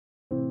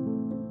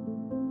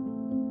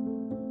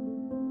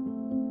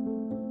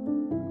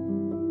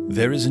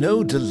There is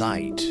no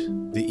delight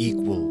the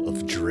equal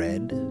of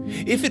dread.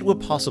 If it were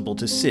possible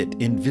to sit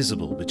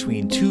invisible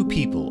between two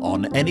people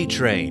on any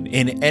train,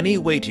 in any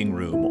waiting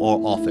room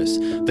or office,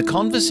 the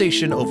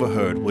conversation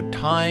overheard would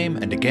time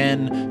and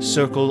again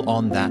circle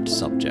on that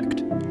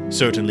subject.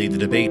 Certainly the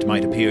debate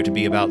might appear to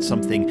be about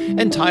something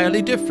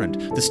entirely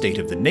different, the state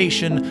of the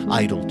nation,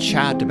 idle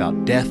chat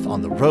about death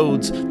on the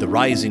roads, the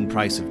rising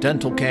price of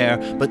dental care,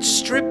 but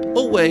strip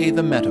away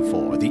the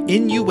metaphor, the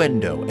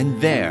innuendo, and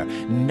there,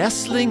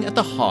 nestling at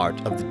the heart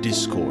of the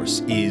discourse,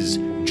 is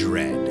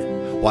dread.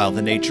 While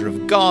the nature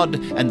of God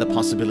and the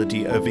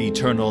possibility of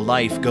eternal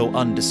life go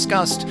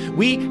undiscussed,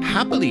 we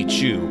happily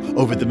chew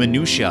over the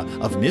minutiae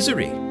of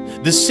misery.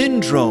 The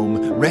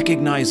syndrome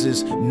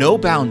recognizes no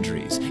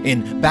boundaries.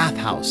 In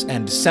bathhouse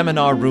and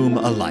seminar room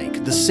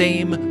alike, the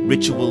same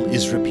ritual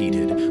is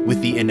repeated,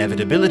 with the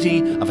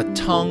inevitability of a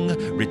tongue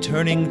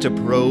returning to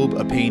probe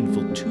a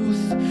painful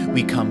tooth.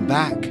 We come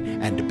back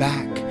and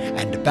back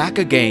and back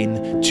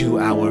again to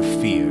our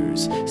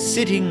fears,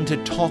 sitting to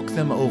talk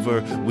them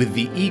over with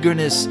the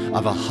eagerness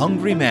of a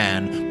hungry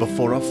man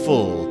before a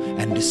full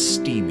and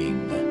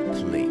steaming plate.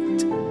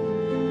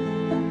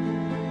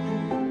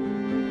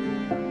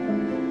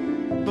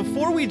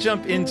 Before we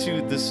jump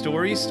into the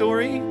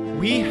story,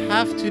 we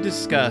have to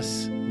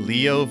discuss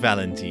Leo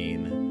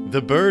Valentin,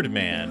 the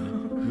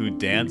Birdman who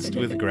danced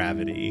with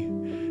gravity.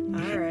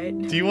 All right.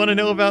 Do you want to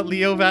know about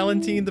Leo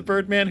Valentin, the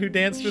Birdman who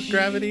danced with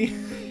gravity?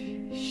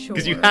 Sure.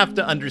 Because you have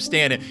to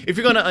understand it. If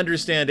you're going to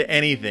understand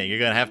anything, you're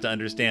going to have to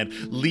understand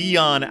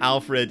Leon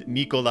Alfred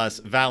Nicolas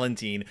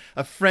Valentin,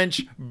 a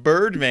French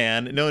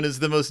birdman known as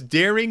the most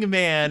daring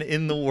man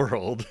in the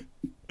world.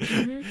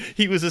 Mm-hmm.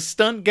 He was a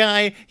stunt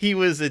guy, he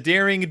was a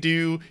daring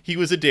do, he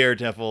was a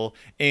daredevil,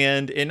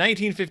 and in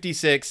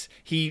 1956,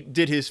 he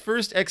did his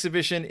first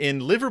exhibition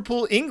in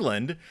Liverpool,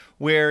 England,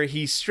 where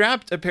he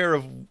strapped a pair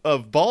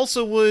of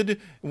balsa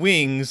wood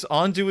wings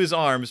onto his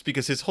arms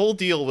because his whole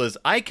deal was,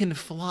 I can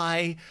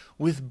fly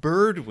with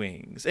bird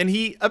wings. And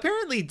he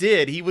apparently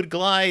did. He would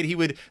glide, he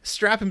would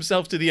strap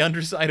himself to the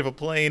underside of a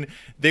plane,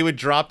 they would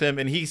drop him,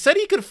 and he said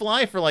he could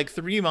fly for like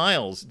 3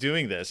 miles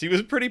doing this. He was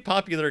a pretty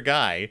popular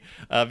guy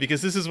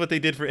because this is what they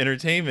did for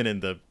entertainment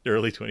in the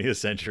early 20th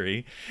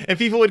century. And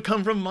people would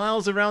come from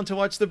miles around to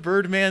watch the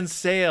Birdman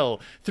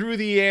sail through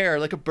the air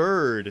like a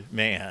bird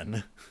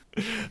man.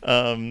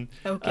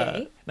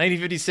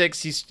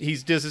 1956, he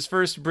does his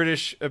first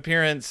British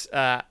appearance,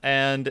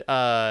 and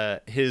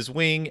his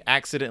wing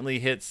accidentally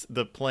hits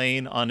the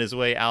plane on his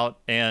way out,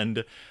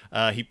 and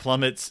he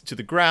plummets to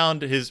the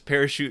ground. His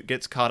parachute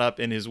gets caught up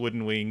in his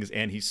wooden wings,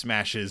 and he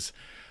smashes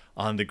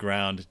on the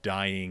ground,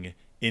 dying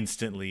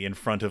instantly in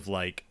front of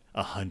like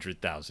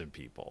 100,000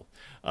 people.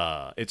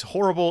 It's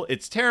horrible,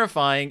 it's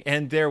terrifying,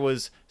 and there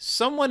was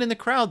someone in the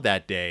crowd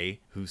that day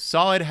who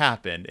saw it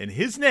happen, and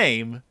his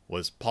name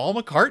was Paul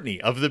McCartney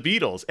of the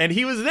Beatles, and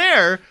he was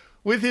there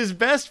with his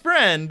best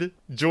friend,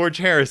 George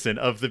Harrison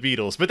of the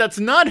Beatles. But that's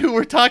not who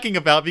we're talking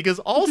about, because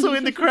also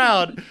in the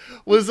crowd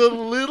was a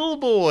little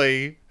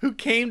boy who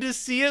came to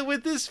see it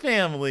with his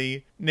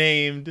family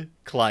named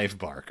Clive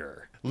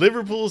Barker.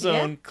 Liverpool's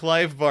own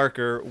Clive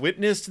Barker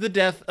witnessed the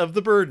death of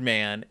the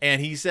Birdman,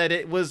 and he said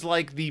it was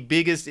like the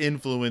biggest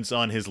influence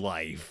on his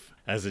life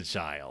as a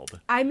child.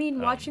 I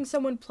mean, watching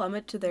someone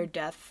plummet to their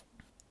death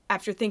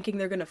after thinking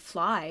they're going to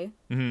fly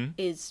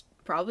is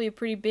probably a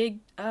pretty big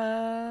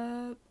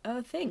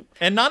thing.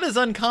 And not as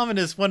uncommon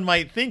as one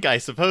might think, I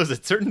suppose,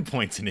 at certain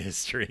points in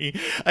history.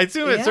 I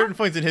assume at certain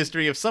points in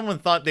history, if someone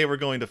thought they were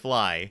going to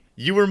fly,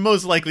 you were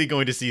most likely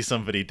going to see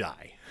somebody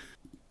die.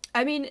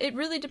 I mean, it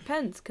really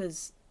depends,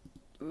 because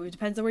it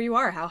depends on where you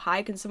are. How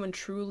high can someone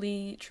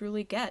truly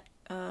get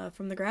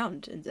from the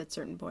ground at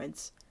certain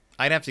points?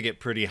 I'd have to get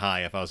pretty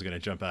high if I was going to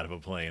jump out of a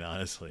plane,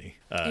 honestly.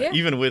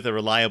 Even with a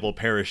reliable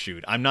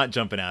parachute, I'm not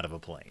jumping out of a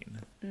plane.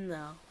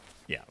 No.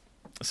 Yeah.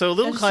 So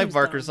little Clive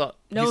Barker saw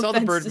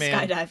the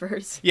Birdman. To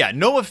skydivers. Yeah,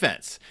 no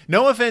offense.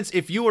 No offense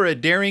if you are a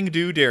daring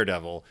do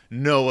daredevil.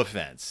 No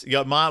offense. You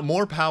got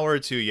more power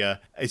to you.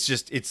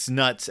 It's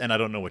nuts, and I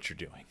don't know what you're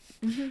doing.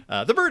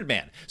 Mm-hmm. The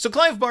Birdman. So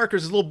Clive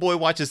Barker's little boy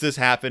watches this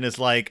happen, is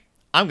like,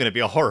 I'm going to be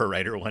a horror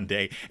writer one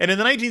day. And in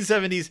the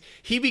 1970s,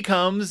 he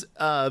becomes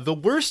the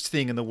worst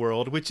thing in the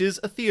world, which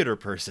is a theater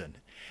person.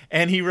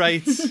 And he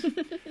writes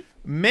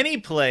many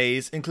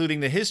plays, including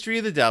The History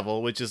of the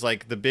Devil, which is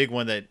like the big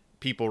one that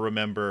people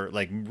remember,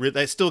 like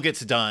that still gets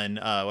done,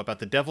 about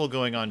the devil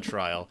going on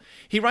trial.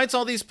 He writes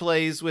all these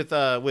plays with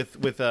a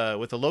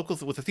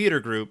theater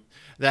group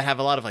that have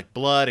a lot of like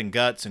blood and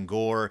guts and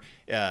gore.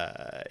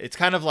 It's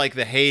kind of like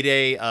the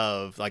heyday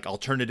of like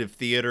alternative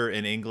theater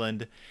in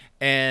England.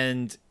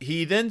 And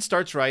he then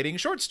starts writing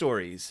short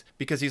stories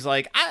because he's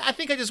like, I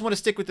think I just want to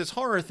stick with this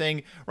horror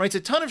thing. Writes a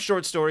ton of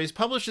short stories,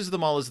 publishes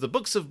them all as the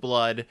Books of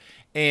Blood,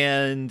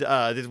 and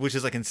which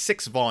is like in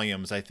 6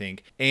 volumes, I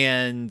think.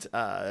 And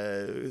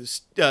a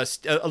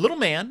little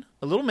man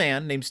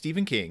named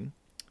Stephen King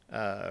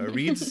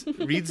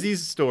reads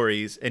these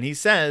stories, and he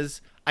says,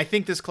 I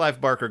think this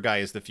Clive Barker guy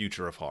is the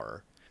future of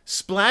horror.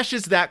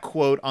 splashes that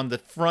quote on the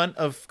front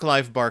of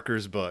Clive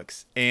Barker's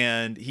books,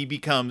 and he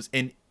becomes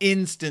an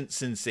instant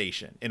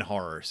sensation in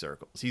horror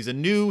circles. He's the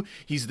new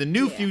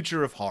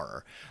future of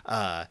horror.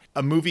 A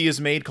movie is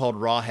made called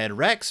Rawhead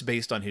Rex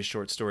based on his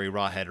short story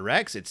Rawhead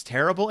Rex. It's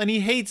terrible, and he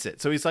hates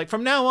it. So he's like,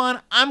 from now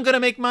on, I'm going to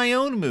make my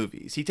own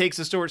movies. He takes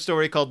a short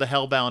story called The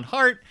Hellbound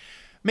Heart,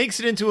 makes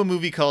it into a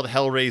movie called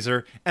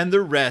Hellraiser, and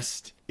the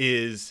rest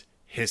is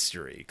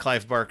history.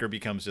 Clive Barker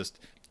becomes just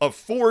a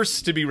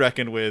force to be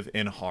reckoned with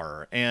in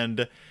horror.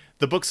 And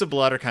the Books of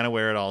Blood are kind of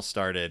where it all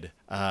started.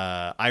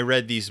 I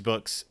read these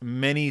books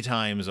many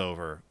times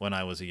over when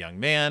I was a young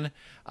man.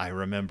 I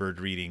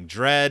remembered reading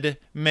Dread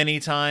many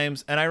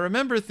times, and I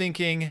remember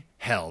thinking,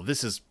 hell,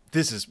 this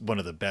is one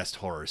of the best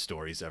horror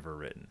stories ever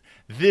written.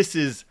 This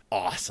is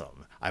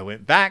awesome. I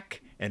went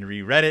back and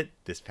reread it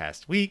this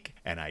past week,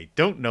 and I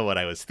don't know what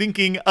I was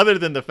thinking other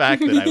than the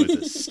fact that I was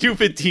a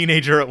stupid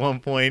teenager at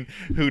one point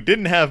who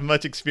didn't have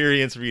much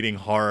experience reading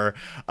horror.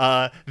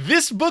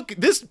 This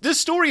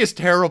story is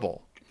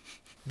terrible.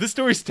 This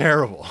story's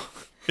terrible.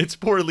 It's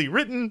poorly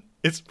written.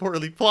 It's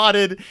poorly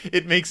plotted.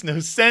 It makes no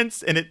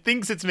sense, and it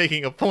thinks it's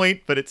making a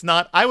point, but it's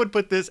not. I would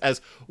put this as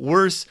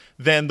worse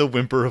than The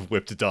Whimper of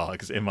Whipped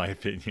Dogs, in my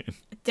opinion.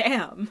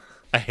 Damn.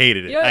 I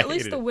hated it. At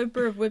least The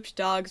Whimper of Whipped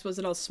Dogs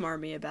wasn't all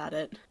smarmy about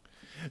it.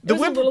 It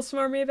was a little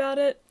smarmy about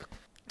it.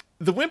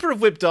 The Whimper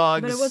of Whipped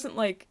Dogs, but it wasn't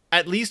like,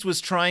 at least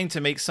was trying to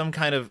make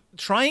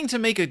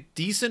a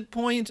decent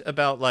point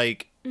about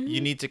like, you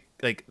need to,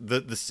 like,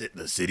 the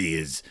city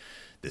is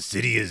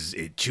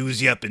it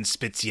chews you up and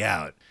spits you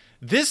out.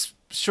 This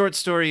short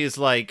story is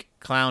like,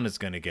 clown is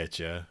gonna get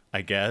you,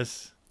 I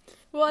guess.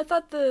 Well, I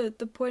thought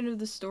the point of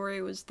the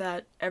story was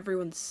that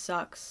everyone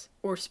sucks,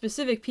 or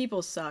specific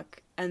people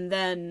suck, and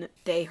then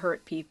they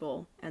hurt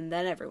people, and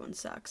then everyone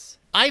sucks.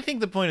 I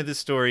think the point of this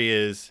story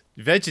is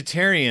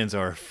vegetarians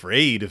are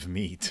afraid of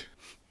meat.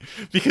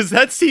 Because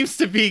that seems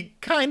to be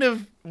kind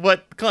of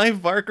what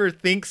Clive Barker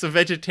thinks a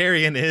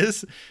vegetarian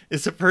is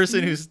a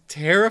person who's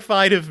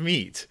terrified of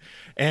meat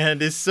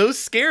and is so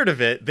scared of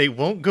it, they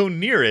won't go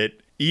near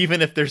it,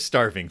 even if they're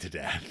starving to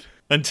death.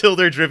 Until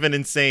they're driven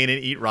insane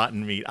and eat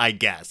rotten meat, I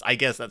guess. I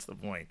guess that's the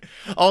point.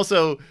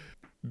 Also,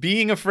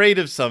 being afraid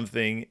of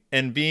something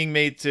and being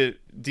made to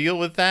deal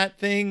with that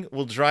thing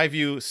will drive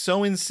you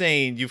so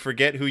insane you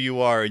forget who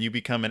you are and you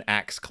become an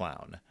axe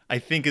clown, I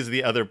think, is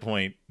the other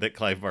point that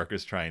Clive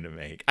Barker's trying to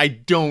make. I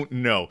don't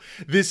know.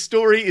 This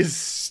story is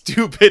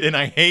stupid and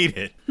I hate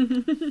it.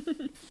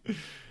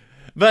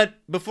 But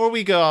before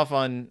we go off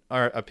on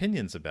our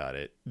opinions about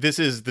it, this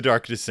is The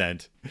Dark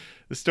Descent.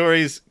 The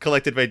story's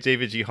collected by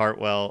David G.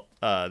 Hartwell.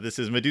 This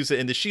is Medusa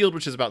in the Shield,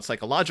 which is about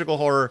psychological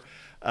horror.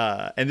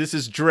 And this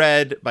is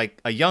Dread by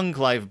a young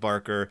Clive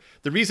Barker.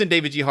 The reason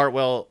David G.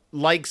 Hartwell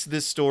likes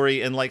this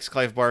story and likes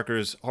Clive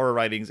Barker's horror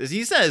writings is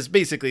he says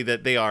basically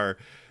that they are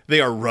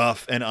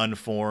rough and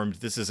unformed.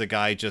 This is a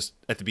guy just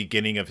at the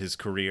beginning of his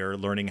career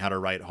learning how to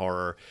write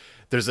horror.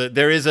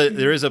 There is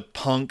a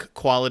punk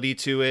quality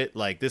to it.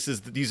 Like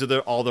these are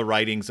all the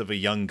writings of a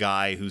young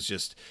guy who's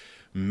just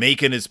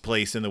making his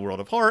place in the world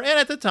of horror. And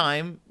at the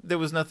time, there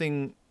was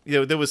nothing,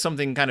 there was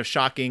something kind of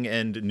shocking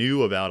and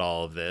new about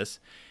all of this.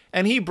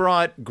 And he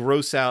brought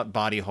gross out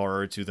body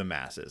horror to the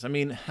masses. I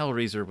mean,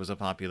 Hellraiser was a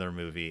popular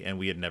movie, and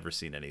we had never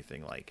seen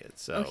anything like it.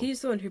 So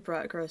he's the one who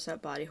brought gross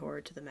out body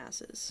horror to the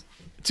masses.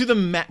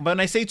 When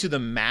I say to the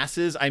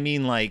masses, I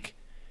mean like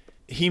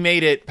he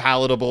made it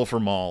palatable for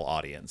mall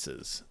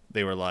audiences.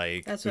 They were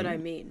like, that's what I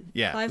mean.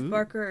 Yeah, Clive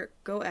Barker,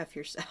 go F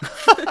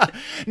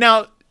yourself.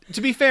 Now,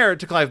 to be fair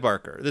to Clive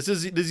Barker,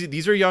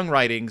 these are young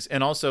writings,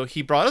 and also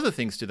he brought other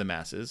things to the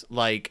masses,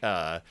 like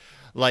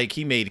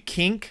he made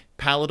kink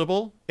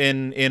palatable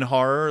in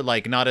horror,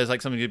 like not as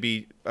like something to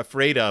be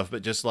afraid of,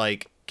 but just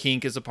like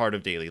kink is a part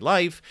of daily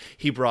life.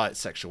 He brought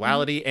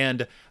sexuality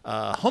and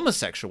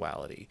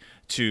homosexuality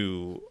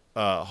to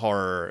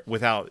horror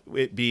without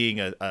it being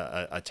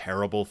a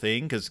terrible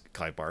thing, because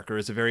Clive Barker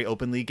is a very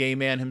openly gay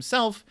man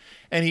himself,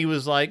 and he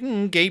was like,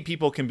 gay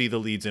people can be the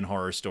leads in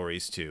horror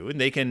stories too, and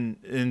they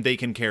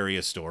can carry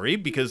a story,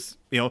 because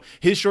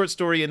his short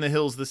story In the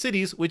Hills, the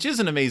Cities, which is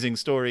an amazing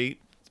story,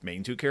 its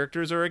main two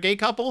characters are a gay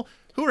couple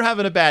who are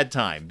having a bad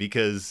time,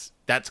 because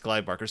that's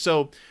Clive Barker.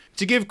 So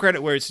to give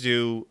credit where it's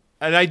due,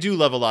 and I do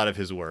love a lot of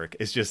his work,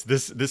 it's just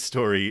this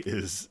story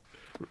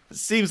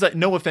seems like,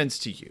 no offense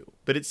to you,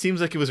 but it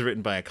seems like it was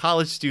written by a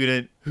college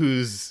student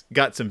who's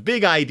got some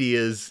big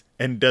ideas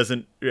and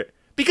doesn't,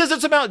 because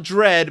it's about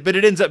dread, but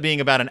it ends up being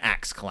about an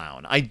axe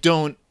clown.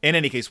 In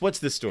any case, what's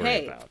this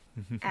story about?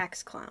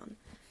 Axe clown.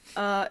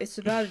 It's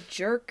about a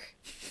jerk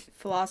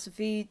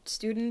philosophy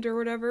student or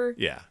whatever.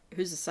 Yeah.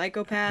 Who's a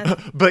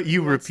psychopath. But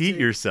you repeat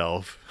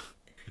yourself.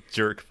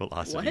 Jerk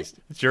philosophy. What?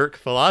 Jerk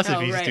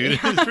philosophy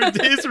student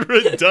is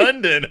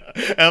redundant.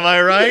 Am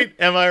I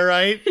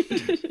right?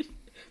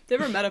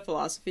 Never met a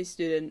philosophy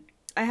student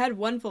I had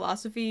one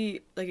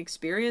philosophy like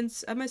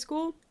experience at my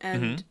school,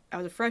 and Mm-hmm. I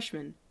was a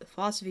freshman. The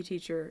philosophy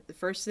teacher, the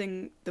first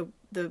thing,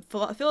 the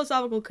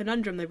philosophical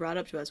conundrum they brought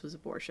up to us was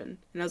abortion,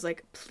 and I was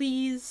like,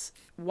 please,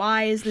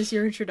 why is this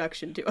your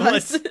introduction to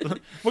us?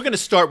 We're going to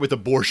start with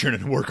abortion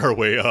and work our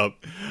way up.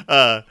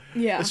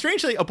 Yeah.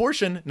 Strangely,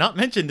 abortion not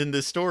mentioned in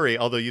this story,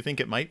 although you think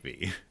it might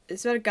be.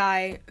 It's about a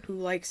guy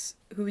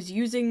who's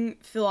using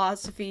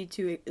philosophy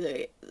to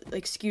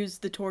excuse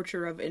the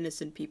torture of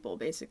innocent people,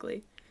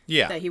 basically.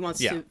 Yeah. That he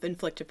wants yeah. to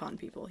inflict upon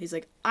people. He's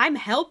like, I'm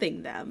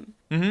helping them.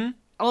 Mm-hmm.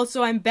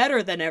 Also, I'm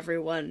better than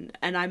everyone,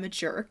 and I'm a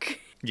jerk.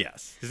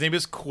 Yes. His name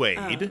is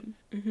Quaid.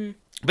 Mm-hmm.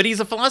 But he's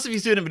a philosophy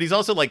student, but he's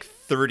also like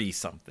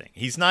 30-something.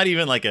 He's not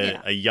even like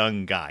a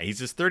young guy. He's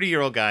this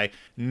 30-year-old guy.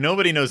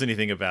 Nobody knows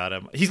anything about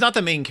him. He's not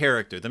the main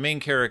character. The main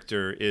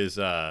character is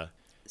a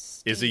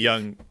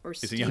young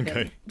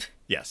guy.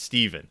 Yeah,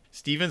 Steven.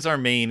 Steven's our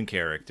main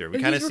character.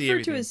 We kind of see everything.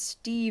 He's referred to as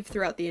Steve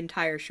throughout the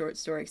entire short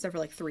story, except for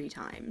like 3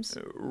 times.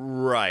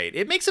 Right.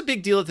 It makes a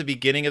big deal at the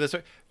beginning of the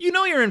story. You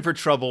know you're in for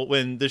trouble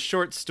when the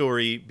short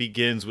story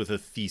begins with a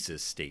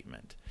thesis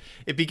statement.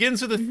 It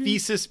begins with a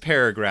thesis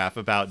paragraph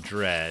about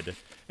dread,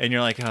 and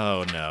you're like,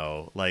 oh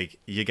no, like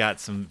you got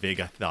some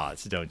big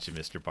thoughts, don't you,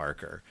 Mr.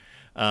 Barker?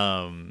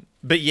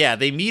 But yeah,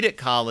 they meet at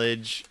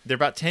college. They're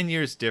about 10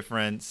 years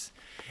difference.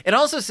 It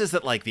also says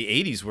that like the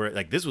 80s were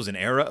like this was an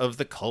era of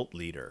the cult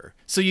leader.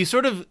 So you're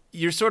sort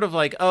of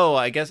like, oh,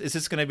 I guess is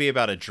this going to be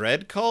about a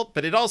dread cult?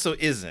 But it also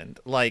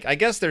isn't. Like I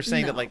guess they're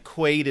saying that like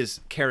Quaid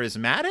is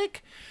charismatic,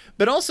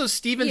 but also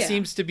Steven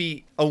seems to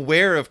be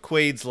aware of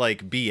Quaid's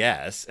like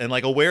BS and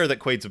like aware that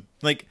Quaid's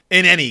like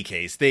in any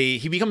case,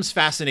 he becomes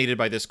fascinated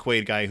by this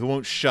Quaid guy who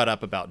won't shut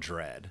up about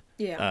dread.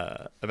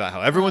 Yeah. About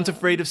how everyone's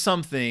afraid of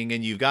something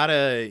and you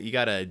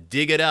gotta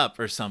dig it up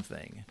or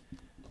something.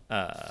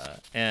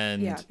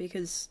 And yeah,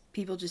 because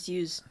people just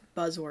use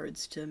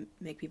buzzwords to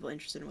make people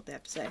interested in what they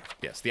have to say.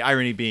 Yes, the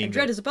irony being and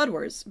dread is a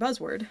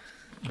buzzword.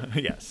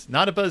 Yes,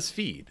 not a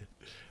BuzzFeed,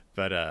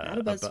 but not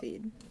a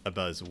BuzzFeed. A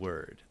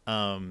buzzword.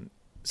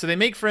 So they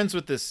make friends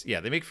with this.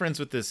 Yeah, they make friends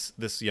with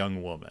this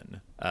young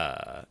woman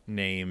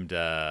named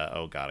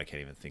oh god, I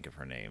can't even think of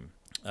her name.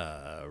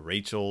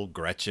 Rachel,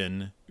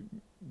 Gretchen,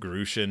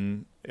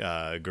 Grushin,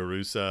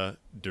 Garusa,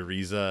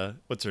 Deriza.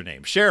 What's her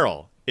name?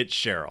 Cheryl. It's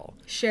Cheryl.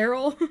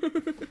 Cheryl?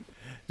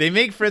 They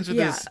make friends with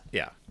this.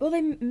 Yeah. Well,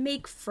 they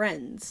make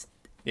friends.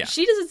 Yeah.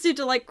 She doesn't seem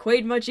to like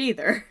Quaid much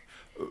either.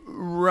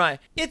 Right.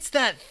 It's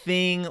that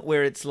thing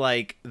where it's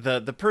like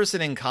the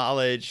person in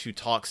college who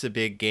talks a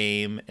big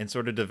game and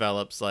sort of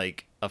develops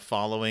like a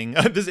following.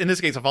 In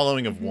this case, a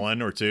following of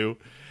 1 or 2.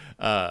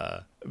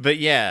 But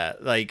yeah,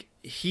 like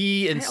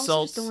he insults. I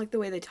also just don't like the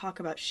way they talk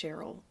about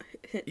Cheryl.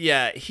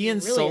 Yeah, he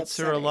insults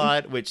really her a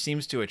lot, which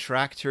seems to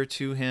attract her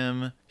to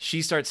him.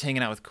 She starts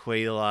hanging out with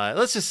Quaid a lot.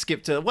 Let's just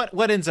skip to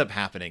what ends up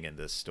happening in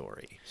this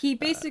story. He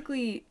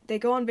basically, they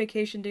go on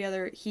vacation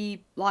together.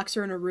 He locks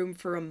her in a room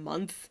for a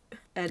month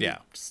and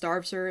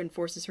starves her and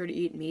forces her to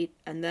eat meat.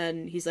 And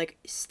then he's like,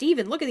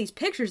 Steven, look at these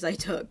pictures I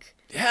took.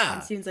 Yeah.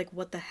 And Steven's like,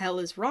 what the hell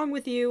is wrong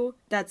with you?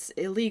 That's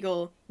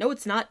illegal. No,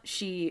 it's not.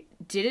 She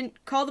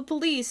didn't call the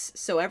police,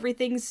 so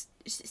everything's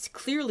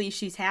clearly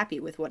she's happy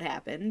with what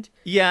happened.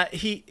 Yeah,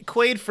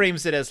 Quaid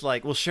frames it as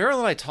like, well, Cheryl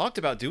and I talked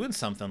about doing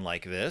something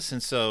like this,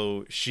 and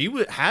so she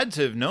had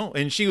to know.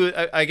 And she was,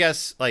 I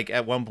guess, like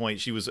at one point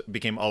she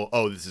became,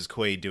 oh, this is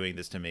Quaid doing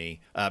this to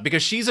me,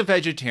 because she's a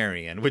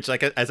vegetarian, which,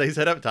 like as I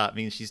said up top,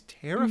 means she's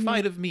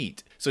terrified of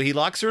meat. So he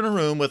locks her in a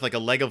room with like a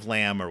leg of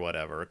lamb or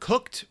whatever,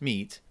 cooked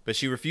meat, but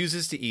she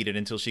refuses to eat it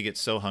until she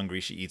gets so hungry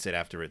she eats it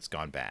after it's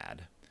gone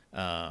bad.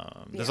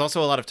 There's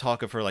also a lot of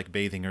talk of her like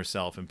bathing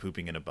herself and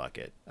pooping in a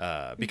bucket,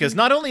 because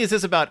not only is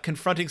this about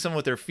confronting someone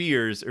with their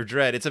fears or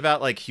dread, it's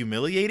about like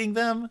humiliating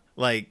them.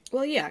 Like,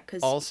 well, yeah,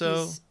 because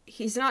also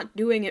he's not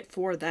doing it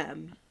for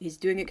them. He's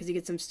doing it because he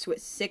gets some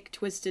sick,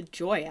 twisted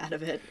joy out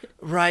of it.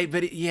 Right,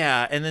 but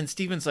yeah, and then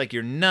Steven's like,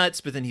 you're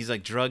nuts, but then he's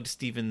like drugged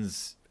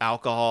Steven's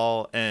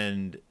alcohol,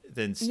 and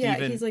then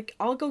Steven... he's like,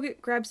 I'll go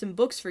grab some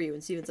books for you,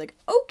 and Steven's like,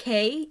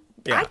 okay.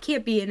 Yeah. I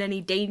can't be in any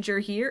danger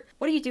here.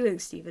 What are you doing,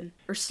 Steven?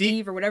 Or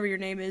Steve, or whatever your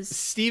name is.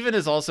 Steven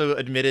has also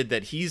admitted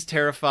that he's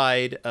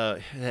terrified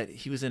that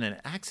he was in an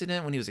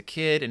accident when he was a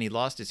kid and he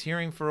lost his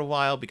hearing for a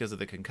while because of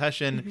the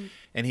concussion,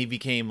 and he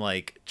became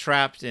like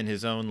trapped in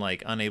his own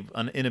like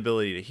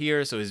inability to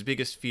hear. So his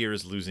biggest fear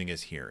is losing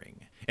his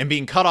hearing and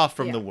being cut off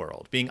from the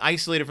world, being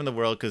isolated from the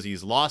world because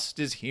he's lost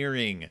his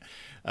hearing.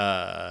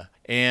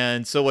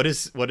 And so what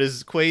does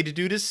Quaid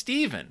do to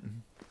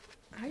Steven?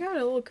 I got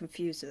a little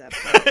confused at that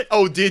point.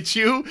 Oh, did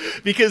you?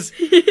 Because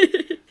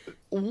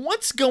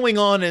what's going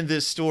on in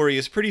this story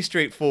is pretty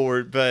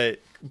straightforward,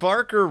 but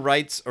Barker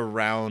writes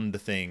around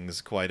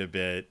things quite a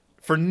bit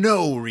for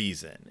no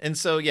reason. And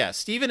so, yeah,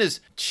 Steven is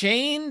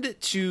chained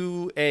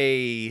to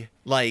a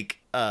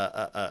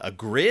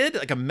grid,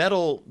 like a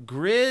metal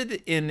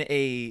grid in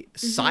a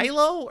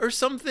silo or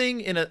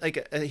something. In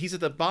he's at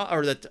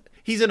the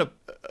he's in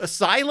a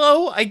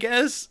silo, I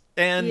guess.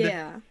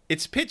 And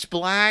it's pitch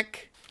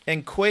black.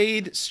 and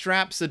Quaid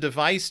straps a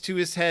device to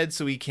his head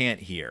so he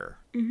can't hear.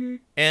 Mm-hmm.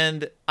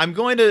 And I'm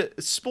going to,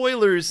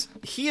 spoilers,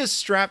 he is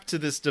strapped to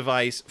this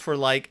device for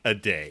like a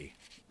day.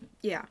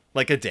 Yeah.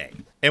 Like a day.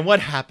 And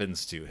what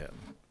happens to him?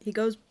 He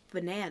goes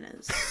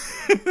bananas.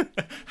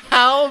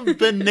 How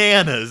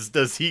bananas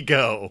does he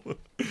go?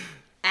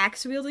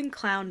 Axe-wielding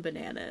clown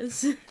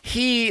bananas.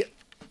 He,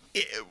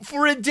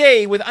 for a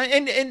day with,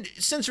 and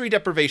sensory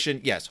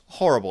deprivation, yes.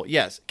 Horrible,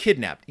 yes.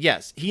 Kidnapped,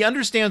 yes. He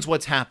understands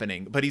what's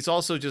happening, but he's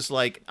also just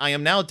like, I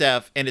am now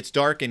deaf and it's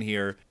dark in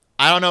here.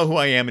 I don't know who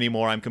I am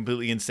anymore. I'm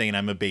completely insane.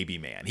 I'm a baby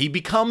man. He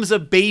becomes a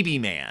baby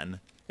man.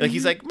 Like,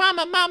 he's like,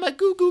 mama, mama,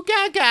 goo goo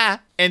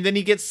gaga. And then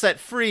he gets set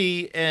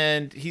free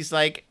and he's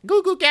like,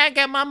 goo goo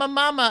gaga, mama,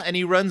 mama. And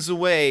he runs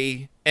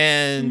away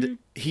and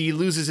he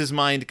loses his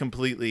mind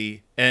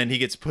completely. And he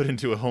gets put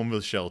into a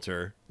homeless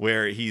shelter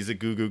where he's a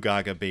goo goo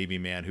gaga baby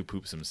man who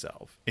poops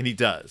himself. And he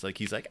does. Like,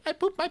 he's like, I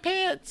pooped my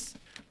pants.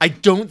 I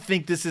don't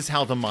think this is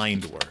how the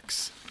mind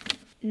works.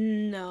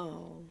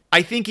 No.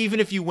 I think even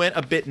if you went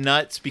a bit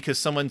nuts because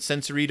someone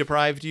sensory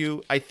deprived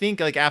you, I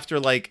think like after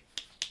like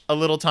a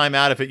little time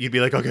out of it, you'd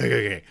be like,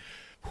 okay.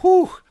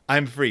 Whew,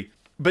 I'm free.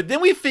 But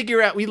then we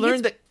figure out, we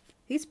learned that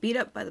he's beat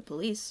up by the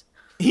police.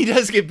 He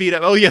does get beat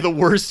up. Oh yeah, the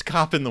worst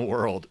cop in the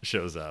world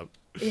shows up.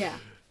 Yeah.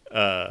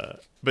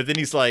 But then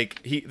he's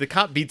like, the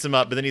cop beats him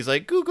up, but then he's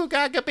like, goo goo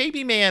gaga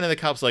baby man. And the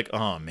cop's like,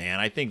 oh man,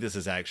 I think this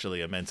is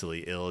actually a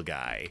mentally ill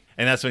guy.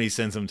 And that's when he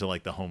sends him to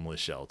like the homeless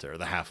shelter,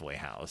 the halfway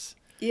house.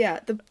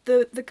 Yeah,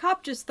 the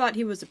cop just thought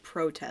he was a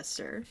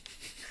protester.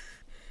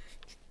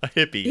 A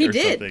hippie or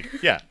something.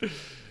 Yeah.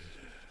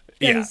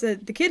 Yeah, he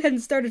said, the kid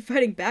hadn't started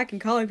fighting back and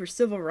calling for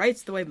civil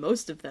rights the way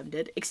most of them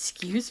did.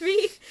 Excuse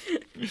me?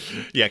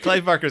 Yeah,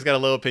 Clive Barker's got a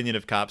low opinion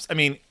of cops. I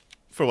mean,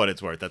 for what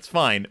it's worth, that's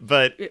fine.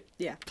 But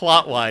yeah,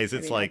 plot-wise,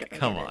 it's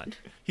come on.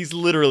 He's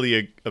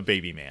literally a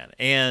baby man.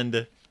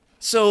 And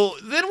so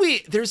then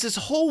there's this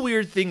whole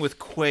weird thing with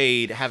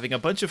Quaid having a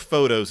bunch of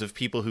photos of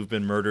people who've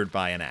been murdered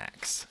by an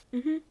axe.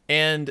 Mm-hmm.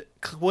 And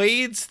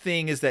Quaid's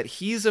thing is that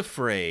he's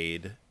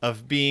afraid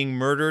of being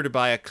murdered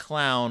by a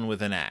clown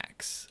with an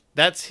axe.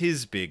 That's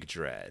his big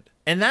dread.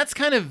 And that's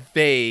kind of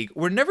vague.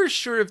 We're never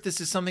sure if this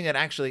is something that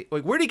actually,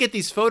 like, where did he get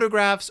these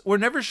photographs? We're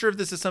never sure if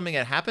this is something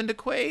that happened to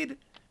Quaid.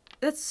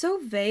 That's so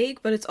vague,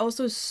 but it's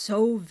also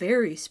so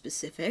very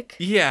specific.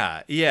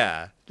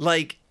 Yeah.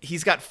 Like,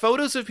 he's got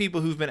photos of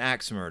people who've been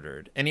axe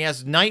murdered, and he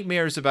has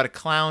nightmares about a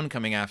clown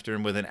coming after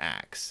him with an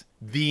axe.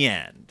 The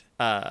end.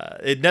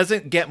 It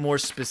doesn't get more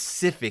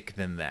specific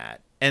than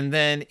that. And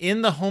then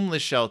in the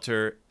homeless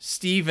shelter,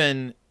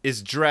 Steven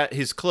is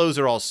his clothes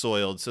are all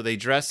soiled, so they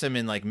dress him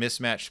in like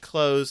mismatched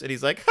clothes, and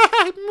he's like,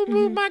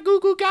 my goo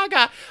goo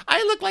gaga,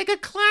 I look like a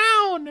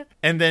clown.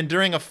 And then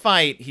during a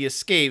fight, he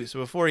escapes.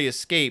 Before he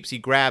escapes, he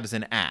grabs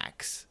an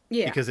axe.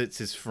 Yeah. Because it's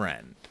his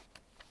friend.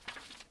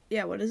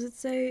 Yeah, what does it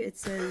say? It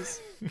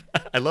says,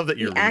 I love that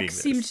you're reading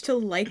this. The axe seemed to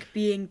like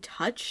being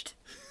touched.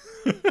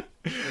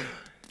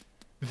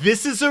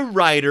 This is a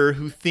writer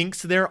who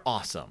thinks they're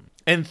awesome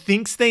and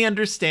thinks they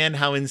understand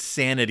how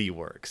insanity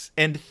works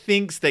and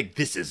thinks that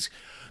this is,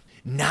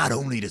 not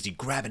only does he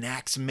grab an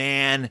axe,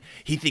 man,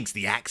 he thinks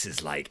the axe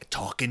is like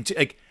talking to,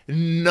 like,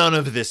 none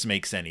of this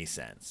makes any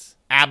sense.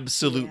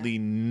 Absolutely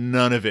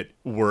none of it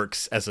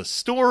works as a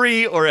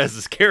story or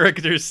as a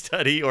character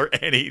study or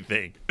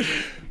anything.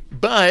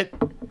 But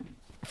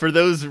for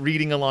those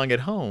reading along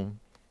at home,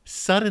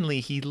 suddenly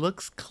he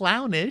looks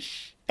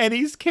clownish and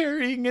he's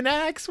carrying an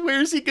axe.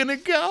 Where's he gonna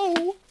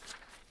go?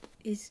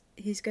 He's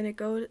gonna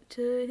go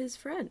to his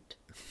friend.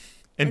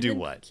 And do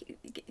what?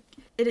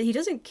 He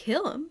doesn't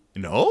kill him.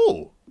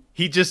 No.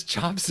 He just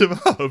chops him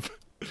up.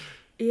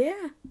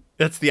 Yeah.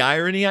 That's the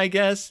irony, I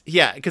guess.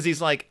 Yeah, because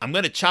he's like, I'm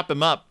going to chop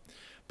him up,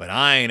 but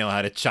I know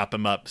how to chop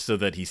him up so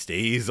that he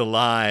stays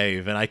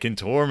alive and I can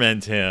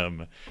torment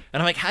him.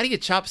 And I'm like, how do you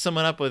chop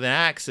someone up with an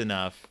axe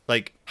enough?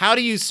 Like, how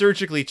do you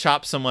surgically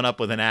chop someone up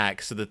with an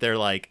axe so that they're,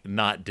 like,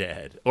 not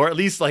dead? Or at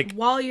least, like...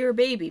 While you're a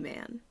baby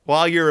man.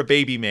 While you're a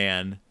baby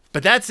man.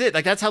 But that's it.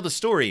 Like, that's how the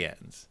story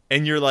ends.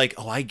 And you're like,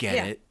 oh, I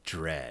get it.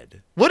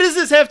 Dread. What does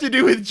this have to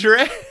do with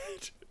dread?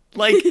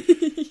 Like,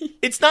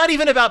 it's not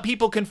even about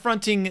people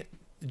confronting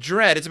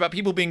dread. It's about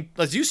people being,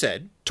 as you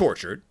said,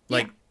 tortured.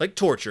 Like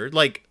tortured.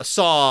 Like a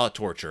Saw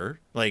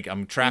torture. Like,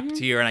 I'm trapped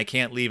here and I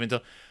can't leave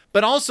until...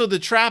 But also the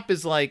trap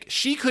is like,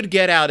 she could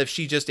get out if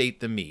she just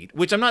ate the meat.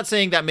 Which I'm not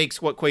saying that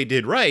makes what Quaid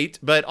did right.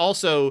 But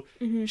also,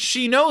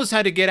 she knows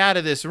how to get out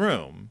of this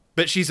room.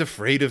 But she's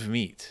afraid of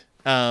meat.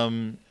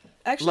 I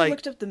actually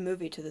looked up the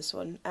movie to this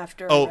one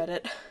after I read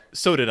it.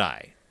 So did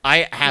I.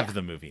 I have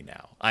the movie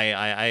now. I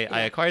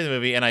acquired the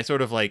movie and I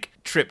sort of like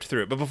tripped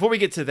through it. But before we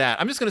get to that,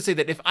 I'm just going to say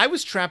that if I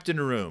was trapped in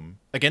a room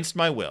against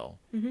my will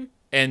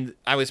and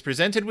I was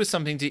presented with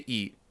something to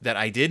eat that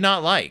I did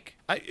not like,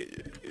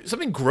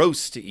 something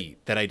gross to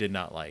eat that I did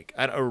not like,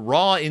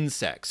 raw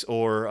insects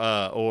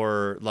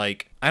or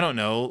like, I don't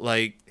know,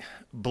 like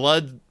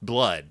blood.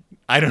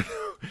 I don't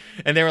know.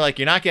 And they were like,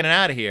 you're not getting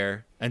out of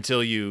here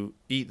until you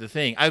eat the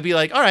thing. I would be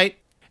like, all right.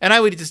 And I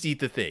would just eat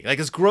the thing. Like,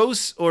 as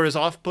gross or as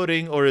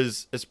off-putting or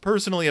as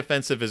personally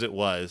offensive as it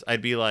was,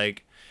 I'd be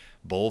like,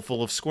 Bowl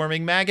full of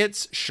squirming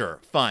maggots? Sure,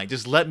 fine.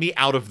 Just let me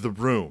out of the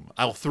room.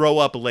 I'll throw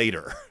up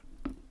later.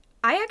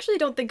 I actually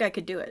don't think I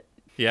could do it.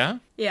 Yeah?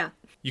 Yeah.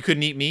 You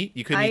couldn't eat meat?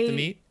 You couldn't eat the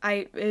meat?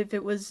 If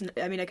it was,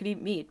 I mean, I could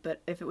eat meat,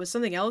 but if it was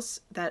something else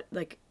that,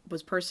 like,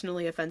 was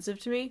personally offensive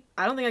to me,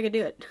 I don't think I could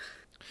do it.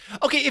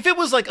 Okay, if it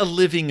was like a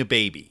living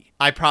baby,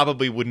 I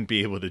probably wouldn't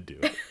be able to do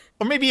it.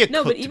 Or maybe a cooked baby.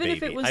 No, but even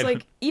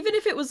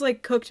if it was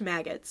like cooked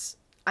maggots,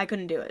 I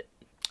couldn't do it.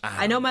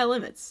 I know my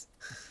limits.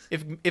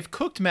 If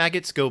cooked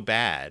maggots go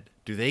bad,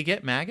 do they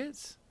get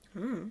maggots?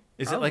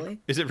 Probably.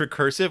 Is it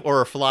recursive,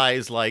 or are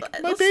flies like,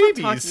 my Let's babies?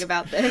 stop talking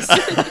about this.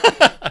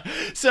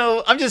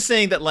 So I'm just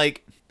saying that,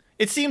 like,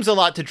 it seems a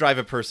lot to drive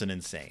a person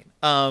insane.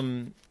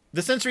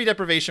 The sensory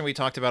deprivation we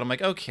talked about, I'm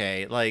like,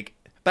 okay, like,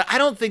 but I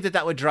don't think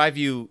that would drive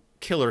you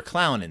killer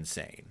clown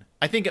insane.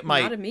 I think it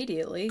might not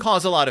immediately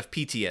cause a lot of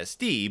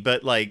PTSD,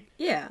 but like,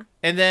 yeah.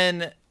 And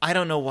then I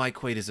don't know why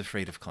Quaid is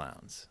afraid of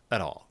clowns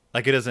at all.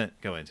 Like, it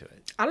doesn't go into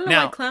it. I don't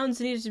know why clowns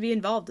needed to be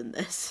involved in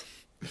this.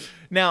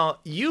 Now,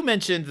 you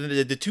mentioned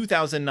the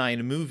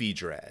 2009 movie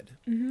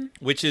Dredd,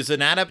 which is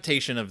an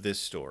adaptation of this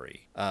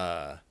story.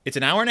 It's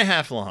an hour and a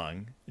half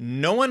long.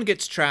 No one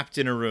gets trapped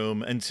in a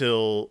room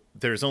until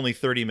there's only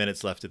 30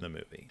 minutes left in the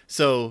movie.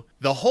 So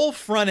the whole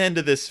front end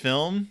of this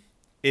film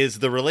is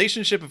the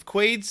relationship of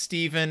Quaid,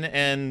 Steven,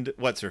 and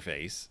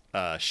what's-her-face,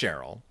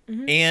 Cheryl.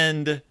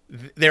 And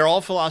they're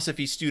all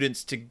philosophy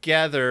students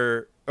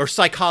together, or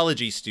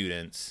psychology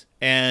students,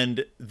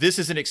 and this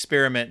is an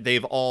experiment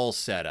they've all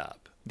set up.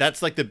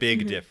 That's like the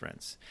big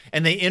difference.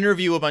 And they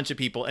interview a bunch of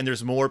people, and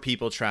there's more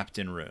people trapped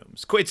in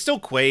rooms. It's still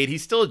Quaid.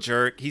 He's still a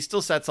jerk. He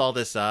still sets all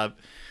this up.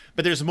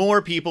 But there's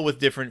more people with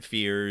different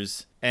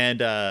fears. And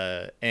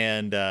Cheryl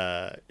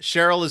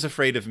is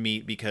afraid of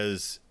meat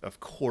because, of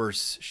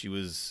course, she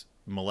was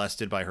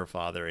molested by her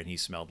father and he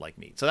smelled like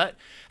meat. So that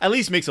at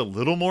least makes a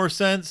little more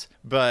sense.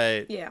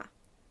 But yeah,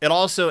 it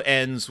also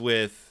ends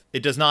with,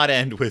 it does not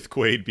end with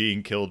Quaid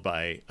being killed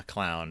by a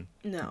clown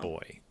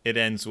boy. It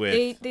ends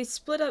with... They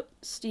split up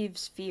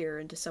Steve's fear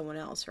into someone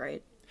else,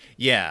 right?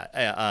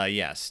 Yeah,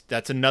 yes.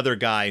 That's another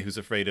guy who's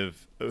afraid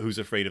of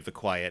the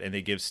quiet, and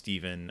they give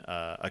Steven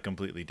a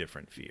completely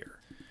different fear.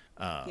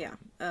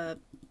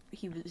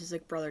 His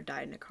like brother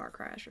died in a car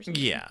crash or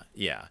something. Yeah.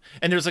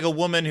 And there's like a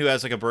woman who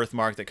has like a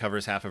birthmark that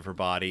covers half of her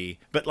body,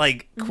 but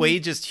like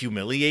Quaid just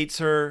humiliates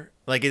her.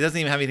 Like, it doesn't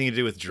even have anything to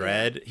do with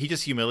Dredd. Yeah. He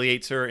just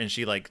humiliates her, and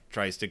she like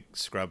tries to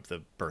scrub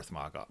the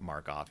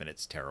birthmark off, and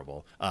it's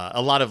terrible.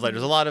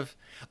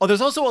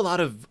 There's also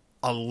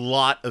a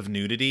lot of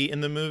nudity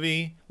in the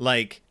movie.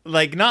 Like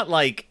not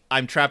like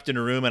I'm trapped in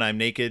a room and I'm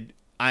naked.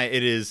 I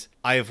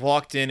have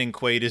walked in and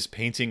Quaid is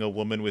painting a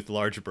woman with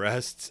large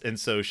breasts, and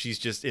so she's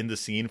just in the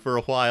scene for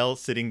a while,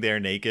 sitting there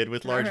naked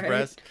with large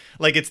breasts.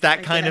 Like, it's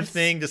that kind of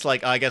thing. Just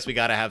like, I guess we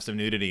got to have some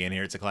nudity in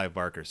here. It's a Clive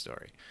Barker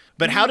story.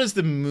 But how does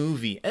the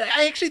movie...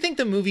 I actually think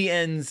the movie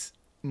ends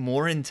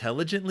more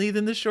intelligently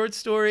than the short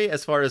story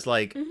as far as,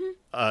 like,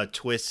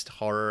 twist,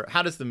 horror.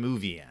 How does the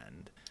movie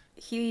end?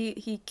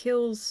 He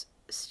kills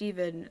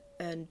Steven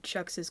and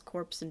chucks his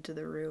corpse into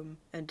the room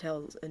and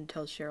tells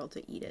Cheryl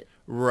to eat it.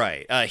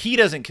 Right. He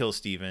doesn't kill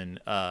Steven.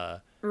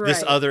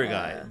 This other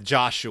guy,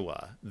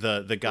 Joshua,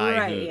 the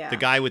guy the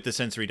guy with the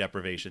sensory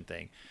deprivation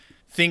thing,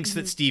 thinks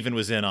that Steven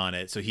was in on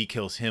it, so he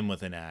kills him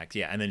with an axe.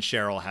 Yeah, and then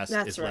Cheryl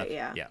is left.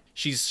 Yeah.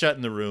 She's shut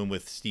in the room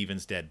with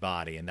Steven's dead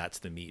body, and that's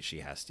the meat she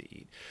has to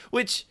eat,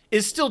 which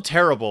is still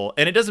terrible,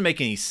 and it doesn't make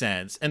any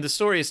sense, and the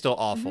story is still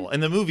awful,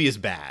 and the movie is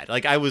bad.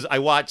 Like, I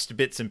watched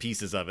bits and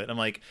pieces of it, and I'm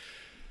like,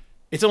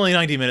 it's only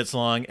 90 minutes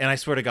long, and I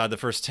swear to God, the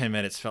first 10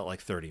 minutes felt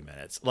like 30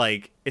 minutes.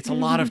 Like, it's a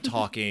lot of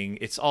talking.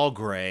 It's all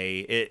gray.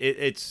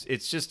 It's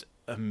just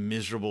a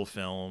miserable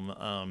film.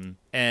 But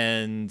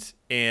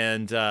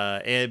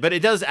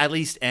it does at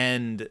least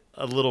end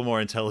a little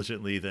more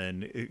intelligently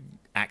than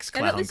Axe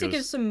Clown. And at least it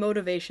gives some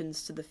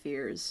motivations to the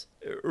fears.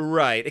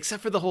 Right,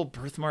 except for the whole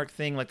birthmark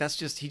thing. Like,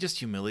 he just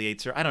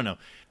humiliates her. I don't know.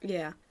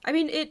 Yeah, I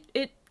mean,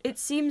 it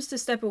seems to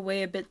step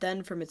away a bit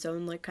then from its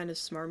own, like, kind of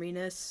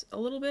smarminess a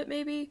little bit,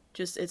 maybe.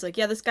 Just, it's like,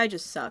 yeah, this guy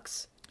just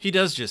sucks. He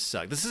does just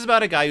suck. This is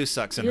about a guy who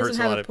sucks and hurts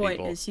a lot of people.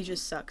 Point is he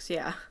just sucks,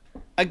 yeah.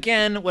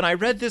 Again, when I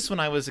read this when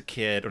I was a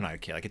kid, or not a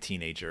kid, like a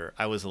teenager,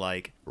 I was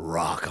like,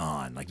 rock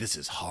on. Like, this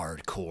is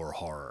hardcore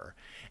horror.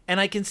 And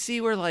I can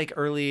see where, like,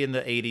 early in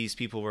the 80s,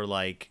 people were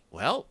like,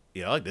 well,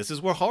 you know, like, this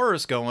is where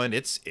horror's going.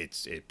 It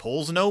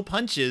pulls no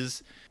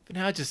punches. But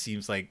now it just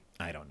seems like,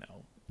 I don't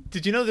know.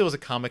 Did you know there was a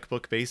comic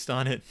book based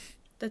on it?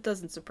 That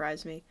doesn't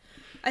surprise me.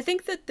 I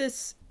think that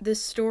this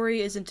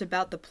story isn't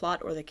about the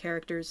plot or the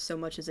characters so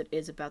much as it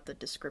is about the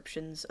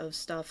descriptions of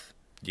stuff.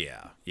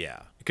 Yeah.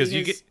 Because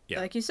you get... Yeah.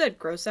 Like you said,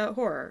 gross out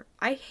horror.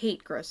 I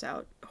hate gross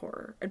out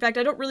horror. In fact,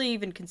 I don't really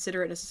even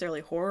consider it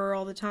necessarily horror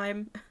all the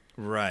time.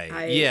 Right.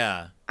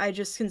 I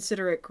just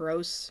consider it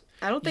gross.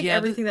 I don't think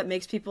everything that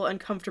makes people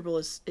uncomfortable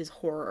is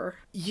horror.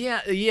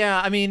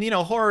 Yeah. I mean,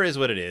 horror is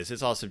what it is.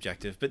 It's all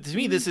subjective. But to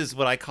me, this is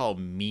what I call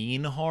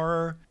mean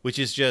horror, which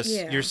is just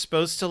you're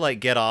supposed to like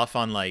get off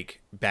on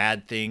like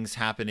bad things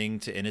happening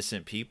to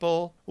innocent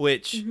people,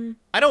 which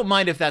I don't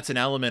mind if that's an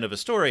element of a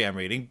story I'm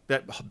reading.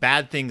 That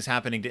bad things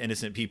happening to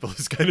innocent people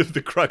is kind of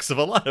the crux of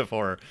a lot of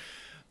horror.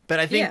 But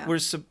I think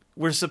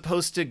we're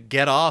supposed to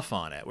get off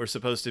on it. We're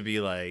supposed to be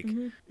like,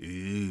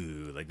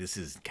 ooh, like this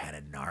is kind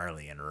of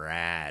gnarly and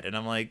rad. And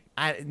I'm like,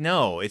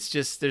 no, it's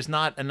just there's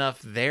not enough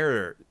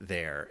there.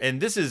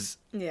 And this is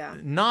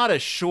not a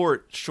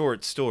short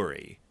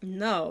story.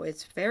 No,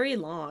 it's very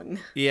long.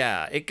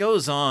 Yeah, it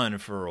goes on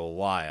for a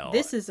while.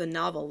 This is a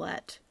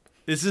novelette.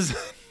 This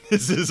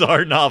is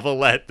our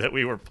novelette that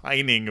we were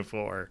pining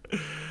for.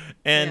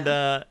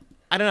 And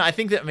I don't know. I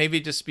think that maybe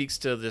it just speaks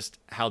to just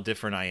how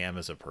different I am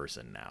as a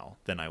person now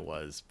than I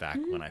was back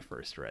when I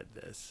first read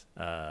this.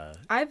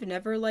 I've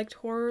never liked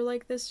horror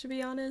like this, to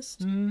be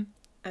honest.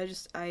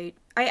 I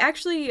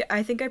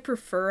think I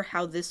prefer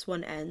how this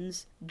one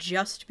ends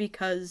just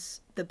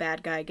because the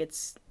bad guy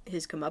gets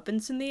his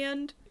comeuppance in the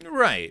end.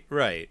 Right.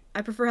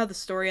 I prefer how the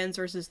story ends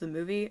versus the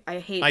movie.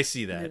 I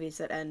see that. Movies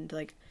that end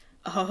like,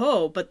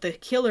 but the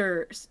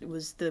killer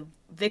was the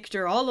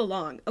victor all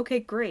along. Okay,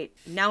 great.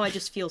 Now I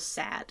just feel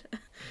sad.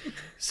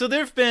 So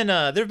there've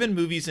been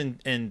movies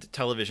and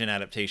television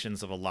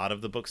adaptations of a lot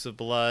of the Books of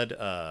Blood.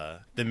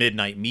 The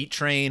Midnight Meat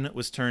Train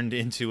was turned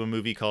into a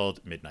movie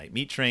called Midnight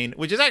Meat Train,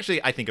 which is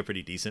actually, I think, a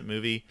pretty decent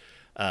movie.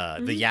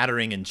 The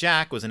Yattering and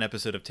Jack was an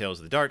episode of Tales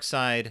of the Dark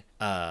Side.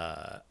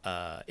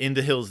 In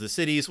the Hills, the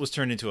Cities was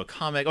turned into a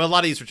comic. Well, a lot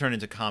of these were turned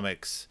into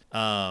comics.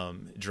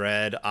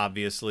 Dread,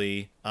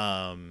 obviously.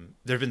 There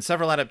have been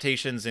several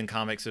adaptations in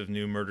comics of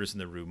New Murders in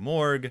the Rue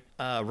Morgue.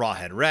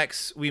 Rawhead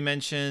Rex, we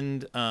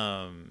mentioned.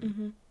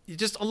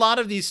 Just a lot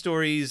of these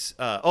stories.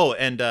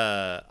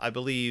 I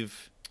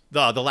believe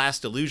The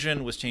Last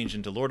Illusion was changed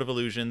into Lord of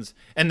Illusions,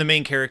 and the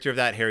main character of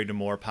that, Harry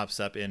D'Amour, pops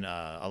up in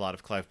a lot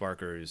of Clive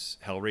Barker's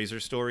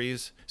Hellraiser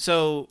stories.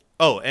 So,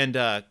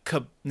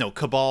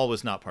 Cabal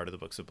was not part of the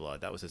Books of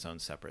Blood. That was its own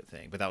separate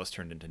thing, but that was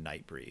turned into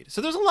Nightbreed. So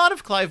there's a lot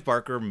of Clive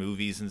Barker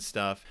movies and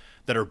stuff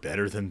that are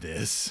better than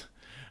this.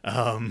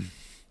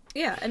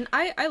 Yeah, and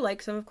I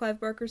like some of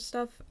Clive Barker's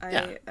stuff.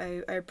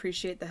 I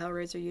appreciate the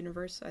Hellraiser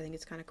universe. I think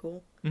it's kind of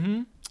cool.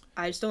 Mm-hmm.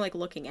 I just don't like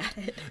looking at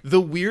it.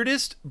 The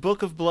weirdest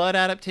Book of Blood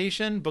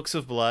adaptation, Books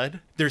of Blood,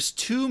 there's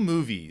 2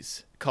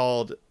 movies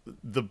called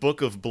The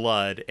Book of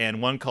Blood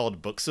and one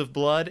called Books of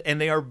Blood, and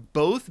they are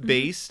both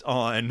based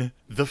on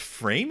the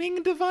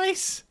framing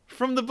device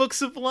from the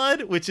Books of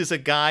Blood, which is a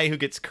guy who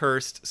gets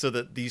cursed so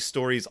that these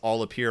stories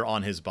all appear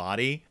on his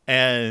body,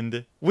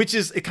 and which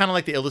is kind of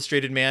like The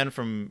Illustrated Man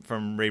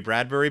from Ray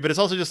Bradbury, but it's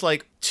also just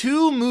like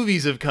 2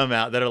 movies have come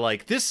out that are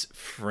like, this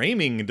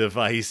framing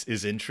device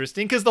is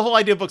interesting, because the whole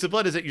idea of Books of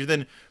Blood is that you're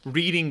then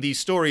reading these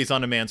stories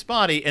on a man's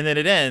body, and then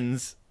it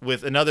ends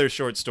with another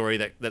short story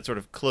that sort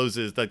of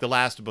closes, like the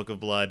last Book of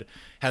Blood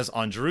has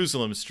On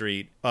Jerusalem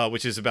Street,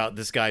 which is about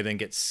this guy then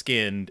gets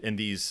skinned, and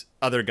these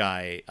other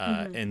guy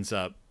ends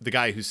up, the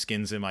guy who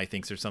skins him, I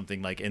think, or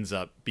something, like ends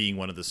up being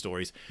one of the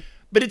stories.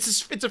 But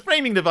it's a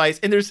framing device,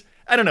 and there's,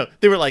 I don't know,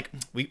 they were like,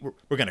 we're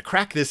going to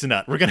crack this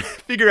nut. We're going to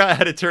figure out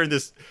how to turn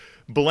this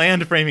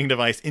bland framing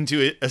device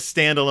into a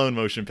standalone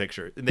motion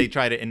picture. And they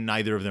tried it, and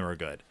neither of them are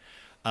good.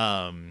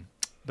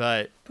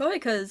 But probably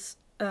because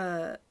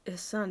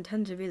it's not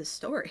intended to be the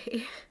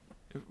story.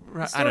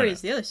 The story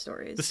is the other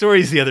stories. The story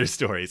is the other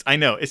stories. I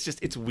know.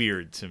 It's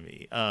weird to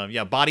me.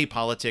 Body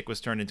Politic was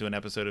turned into an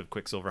episode of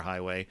Quicksilver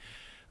Highway.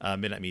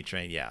 Midnight Meat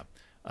Train,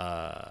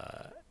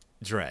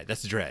 Dread.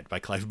 That's Dread by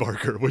Clive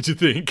Barker. What'd you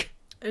think?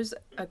 There's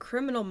a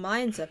Criminal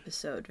Minds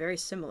episode very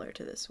similar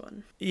to this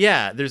one.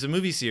 Yeah, there's a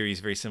movie series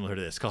very similar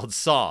to this called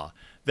Saw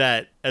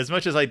that, as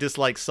much as I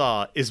dislike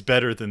Saw, is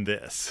better than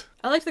this.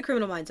 I like the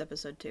Criminal Minds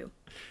episode too.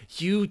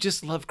 You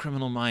just love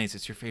Criminal Minds.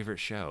 It's your favorite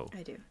show.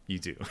 I do. You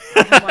do.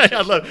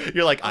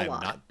 You're like, I'm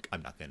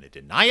not going to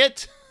deny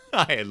it.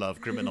 I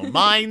love Criminal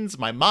Minds.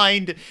 My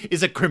mind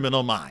is a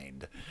criminal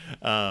mind.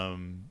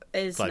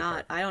 It's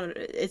not. I don't.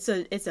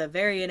 It's a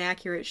very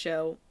inaccurate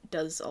show.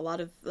 Does a lot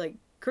of like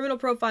criminal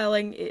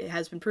profiling. It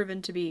has been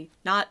proven to be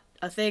not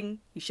a thing.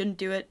 You shouldn't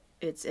do it.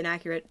 It's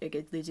inaccurate.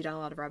 It leads you down a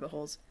lot of rabbit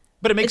holes.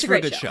 But it makes for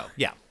a good show.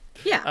 Yeah.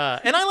 Yeah.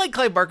 And I like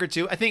Clive Barker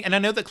too. I think, and I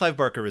know that Clive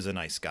Barker is a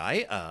nice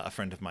guy. A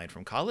friend of mine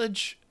from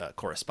college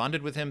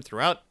corresponded with him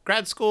throughout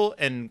grad school,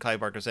 and Clive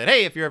Barker said,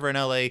 "Hey, if you're ever in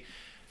LA,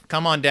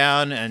 come on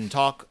down and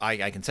talk.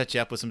 I can set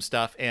you up with some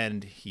stuff."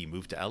 And he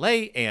moved to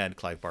LA, and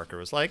Clive Barker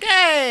was like,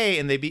 "Hey!"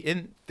 And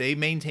they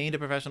maintained a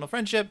professional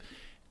friendship.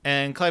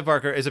 And Clive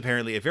Barker is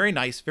apparently a very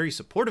nice, very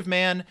supportive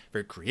man,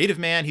 very creative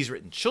man. He's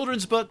written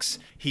children's books.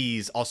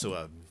 He's also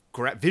a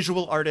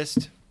visual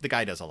artist. The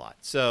guy does a lot.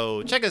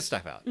 So check his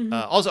stuff out. Mm-hmm.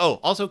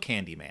 Also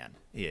Candyman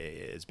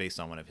is based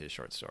on one of his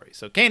short stories.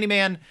 So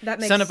Candyman,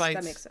 that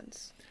makes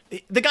sense.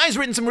 The guy's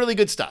written some really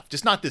good stuff,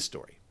 just not this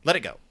story. Let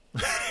it go.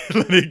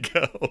 Let it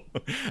go.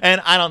 And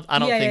I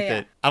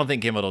don't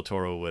think Guillermo del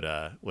Toro would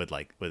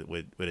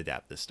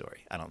adapt this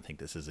story. I don't think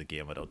this is a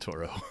Guillermo del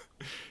Toro.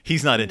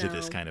 He's not into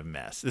this kind of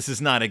mess. This is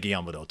not a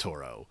Guillermo del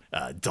Toro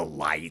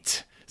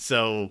delight.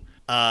 So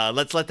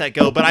let's let that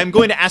go. But I'm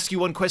going to ask you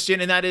one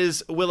question, and that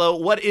is, Willow,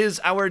 what is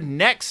our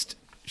next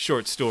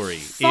short story?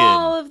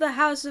 Fall of the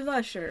House of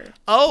Usher.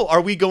 Oh,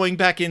 are we going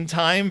back in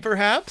time,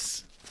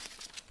 perhaps?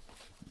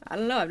 I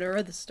don't know. I've never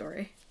read this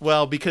story.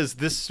 Well, because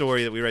this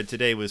story that we read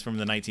today was from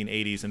the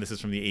 1980s, and this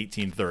is from the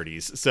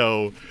 1830s.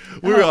 So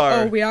we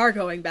are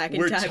going back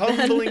in time. We're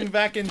tumbling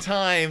back in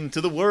time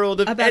to the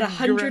world of about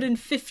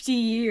 150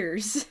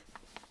 years.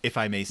 If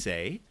I may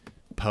say,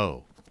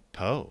 Poe,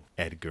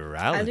 Edgar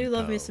Allan Poe. I do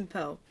love me some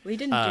Poe. We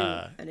didn't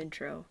do an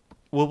intro.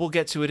 Well, we'll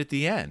get to it at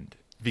the end,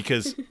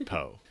 because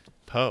Poe,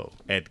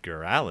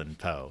 Edgar Allan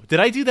Poe. Did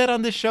I do that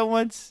on this show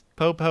once?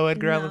 Poe,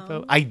 Edgar Allan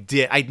Poe? I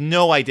did. I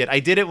know I did. I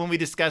did it when we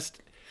discussed...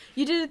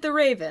 You did it, The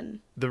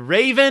Raven. The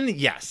Raven,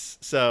 yes.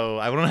 So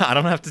I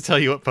don't have to tell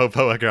you what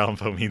Poe, Edgar Allan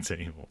Poe means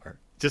anymore.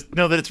 Just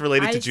know that it's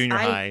related to junior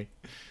high.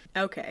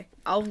 Okay.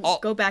 I'll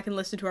go back and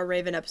listen to our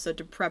Raven episode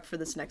to prep for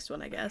this next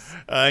one, I guess.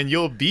 And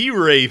you'll be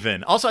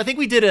Raven. Also, I think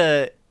we did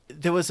an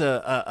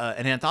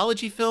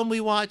anthology film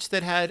we watched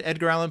that had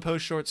Edgar Allan Poe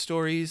short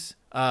stories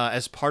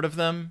as part of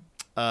them.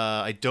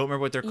 I don't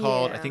remember what they're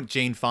called. Yeah. I think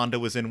Jane Fonda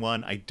was in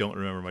one. I don't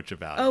remember much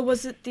about it. Oh,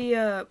 was it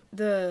the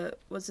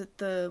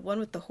one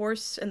with the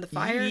horse and the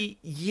fire?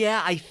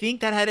 Yeah, I think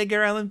that had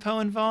Edgar Allan Poe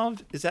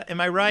involved. Am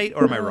I right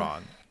or am I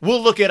wrong?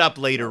 We'll look it up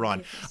later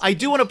on. I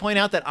do want to point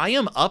out that I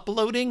am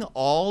uploading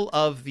all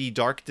of the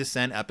Dark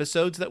Descent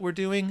episodes that we're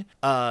doing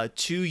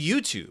to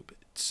YouTube.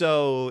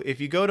 So if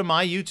you go to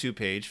my YouTube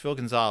page, Phil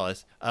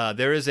Gonzalez,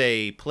 there is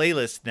a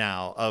playlist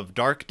now of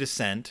Dark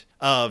Descent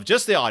of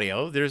just the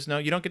audio.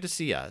 You don't get to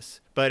see us.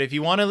 But if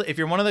you're one of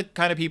the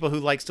kind of people who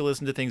likes to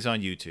listen to things on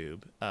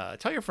YouTube,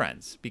 tell your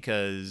friends,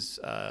 because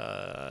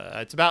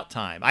it's about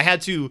time. I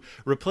had to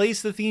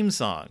replace the theme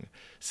song.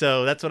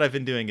 So that's what I've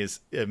been doing, is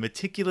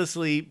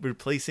meticulously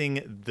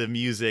replacing the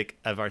music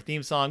of our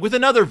theme song with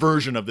another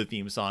version of the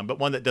theme song, but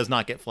one that does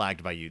not get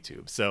flagged by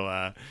YouTube.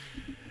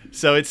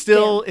 So it's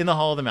still In the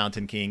Hall of the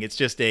Mountain King. It's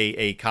just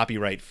a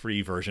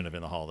copyright-free version of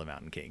In the Hall of the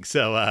Mountain King.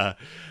 So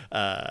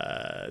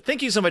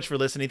thank you so much for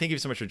listening. Thank you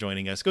so much for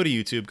joining us. Go to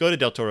YouTube. Go to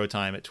Del Toro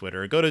Time at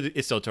Twitter. Go to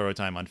It's Del Toro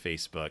Time on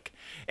Facebook.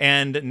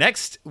 And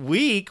next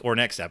week, or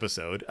next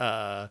episode,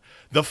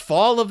 The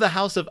Fall of the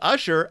House of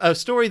Usher, a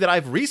story that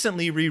I've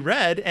recently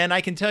reread, and I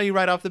can tell you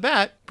right off the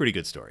bat, pretty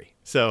good story.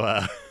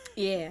 So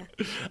yeah.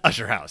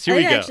 Usher House. Here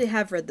we go. I actually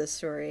have read this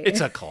story. It's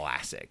a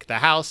classic. The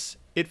House...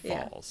 It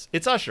falls. Yeah.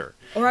 It's Usher.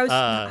 Or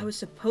I was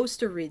supposed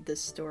to read this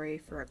story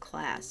for a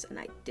class, and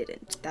I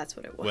didn't. That's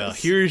what it was. Well,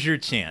 here's your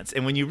chance.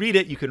 And when you read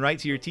it, you can write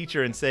to your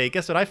teacher and say,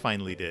 guess what I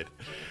finally did?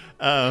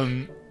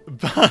 And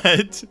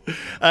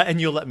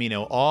you'll let me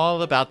know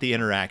all about the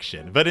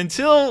interaction. But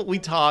until we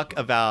talk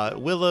about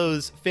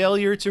Willow's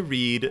failure to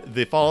read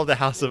The Fall of the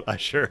House of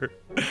Usher,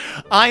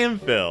 I am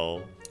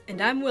Phil. And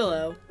I'm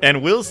Willow.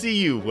 And we'll see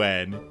you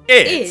when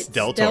it's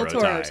Del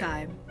Toro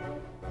time.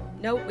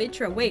 No,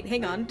 intro. Wait,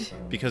 hang on.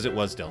 Because it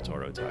was Del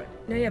Toro time.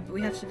 No, yeah, but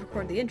we have to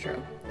record the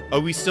intro. Oh,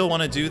 we still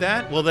want to do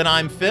that? Well, then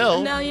I'm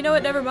Phil. No, you know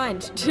what? Never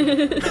mind.